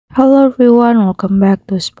Hello everyone, welcome back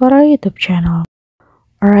to Spora YouTube channel.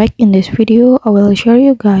 Alright, in this video, I will show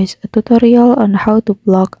you guys a tutorial on how to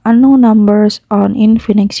block unknown numbers on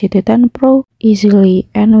Infinix GT10 Pro easily.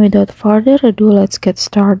 And without further ado, let's get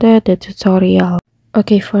started the tutorial.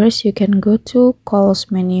 Okay, first you can go to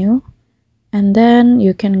calls menu, and then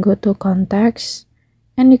you can go to contacts,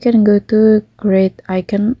 and you can go to create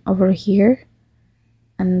icon over here,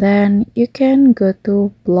 and then you can go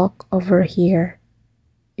to block over here.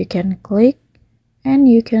 You can click and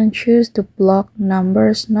you can choose to block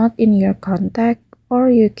numbers not in your contact, or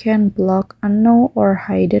you can block unknown or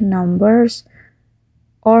hidden numbers,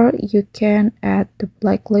 or you can add the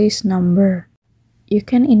blacklist number. You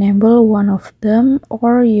can enable one of them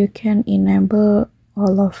or you can enable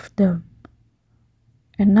all of them.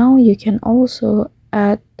 And now you can also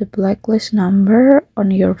add the blacklist number on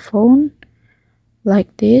your phone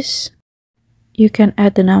like this. You can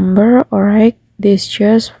add the number, alright. This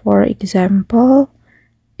just for example.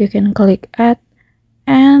 You can click add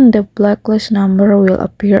and the blacklist number will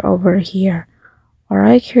appear over here.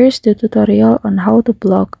 Alright, here's the tutorial on how to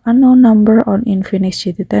block unknown number on Infinix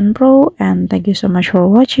GT10 Pro, and thank you so much for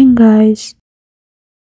watching guys.